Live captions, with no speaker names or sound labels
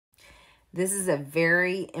This is a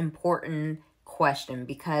very important question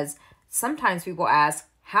because sometimes people ask,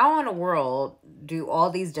 how in the world do all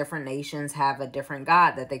these different nations have a different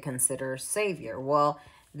God that they consider Savior? Well,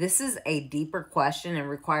 this is a deeper question and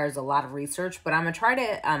requires a lot of research, but I'm going to try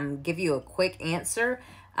to give you a quick answer,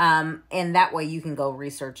 and that way you can go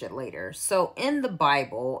research it later. So in the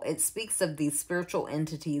Bible, it speaks of these spiritual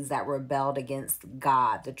entities that rebelled against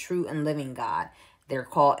God, the true and living God. They're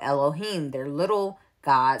called Elohim. They're little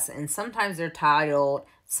gods, and sometimes they're titled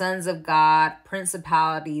sons of God,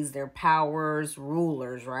 principalities, their powers,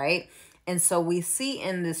 rulers, right? And so we see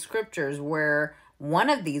in the scriptures where one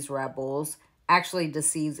of these rebels actually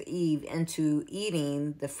deceives Eve into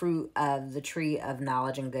eating the fruit of the tree of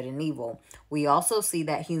knowledge and good and evil. We also see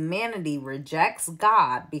that humanity rejects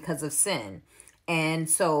God because of sin. And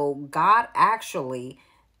so God actually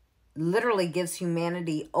literally gives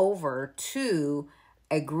humanity over to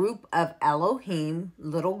a group of Elohim,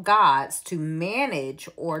 little gods, to manage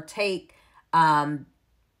or take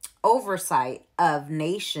oversight of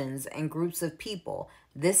nations and groups of people.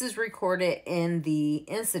 This is recorded in the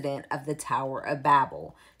incident of the Tower of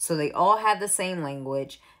Babel. So they all had the same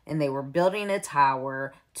language, and they were building a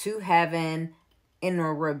tower to heaven in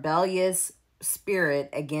a rebellious spirit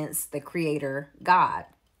against the Creator God.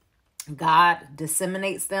 God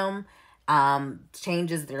disseminates them,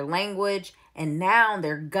 changes their language, and now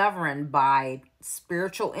they're governed by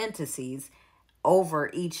spiritual entities over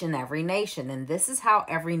each and every nation. And this is how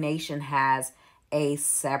every nation has a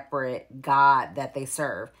separate God that they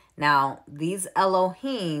serve. Now, these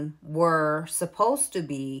Elohim were supposed to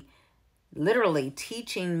be literally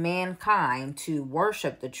teaching mankind to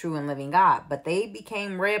worship the true and living God, but they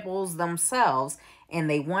became rebels themselves, and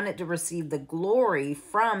they wanted to receive the glory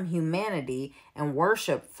from humanity and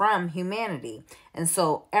worship from humanity. And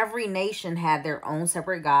so every nation had their own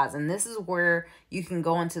separate gods, and this is where you can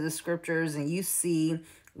go into the scriptures and you see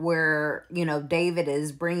where, David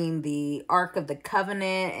is bringing the Ark of the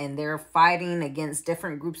Covenant, and they're fighting against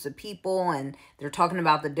different groups of people, and they're talking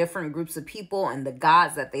about the different groups of people and the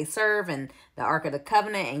gods that they serve, and the Ark of the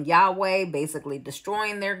Covenant and Yahweh basically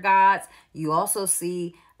destroying their gods. You also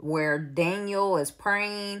see where Daniel is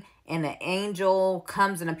praying, and an angel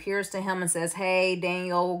comes and appears to him and says, "Hey,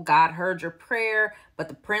 Daniel, God heard your prayer," but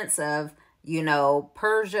the prince of,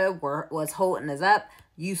 Persia was holding us up.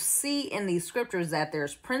 You see in these scriptures that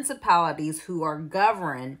there's principalities who are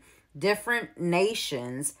govern different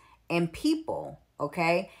nations and people,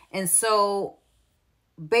 okay? And so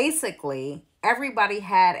basically, everybody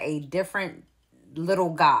had a different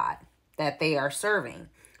little God that they are serving.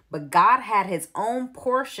 But God had his own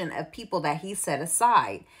portion of people that he set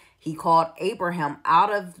aside. He called Abraham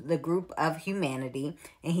out of the group of humanity,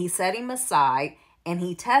 and he set him aside, and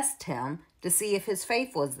he tested him to see if his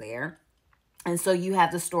faith was there. And so you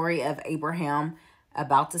have the story of Abraham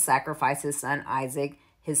about to sacrifice his son Isaac.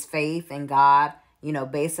 His faith in God,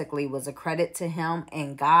 basically was a credit to him.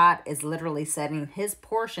 And God is literally setting his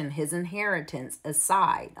portion, his inheritance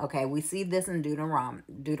aside. Okay, we see this in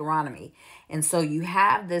Deuteronomy. And so you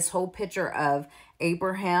have this whole picture of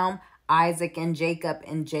Abraham, Isaac, and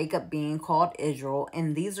Jacob being called Israel.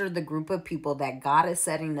 And these are the group of people that God is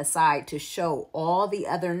setting aside to show all the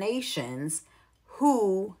other nations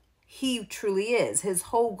who he truly is. His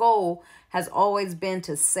whole goal has always been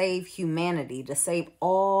to save humanity, to save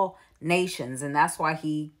all nations. And that's why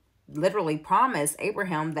he literally promised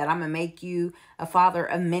Abraham that I'm going to make you a father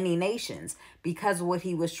of many nations. Because what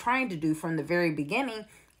he was trying to do from the very beginning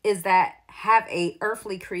is that have a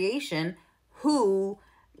earthly creation who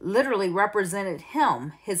literally represented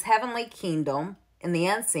him, his heavenly kingdom in the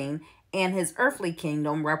unseen, and his earthly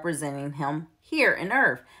kingdom representing him here in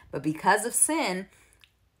earth. But because of sin,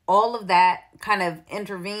 all of that kind of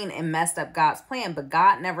intervened and messed up God's plan, but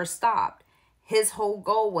God never stopped. His whole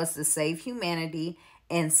goal was to save humanity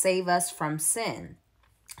and save us from sin.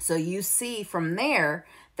 So you see from there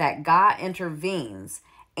that God intervenes,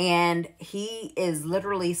 and he is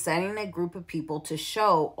literally setting a group of people to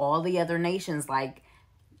show all the other nations, like,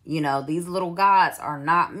 these little gods are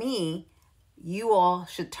not me. You all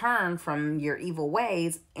should turn from your evil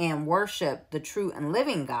ways and worship the true and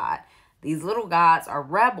living God. These little gods are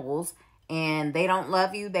rebels, and they don't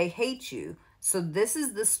love you. They hate you. So this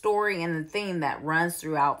is the story and the theme that runs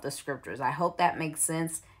throughout the scriptures. I hope that makes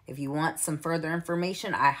sense. If you want some further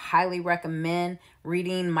information, I highly recommend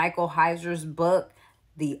reading Michael Heiser's book,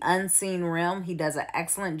 The Unseen Realm. He does an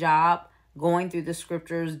excellent job going through the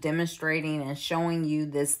scriptures, demonstrating and showing you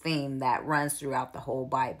this theme that runs throughout the whole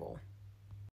Bible.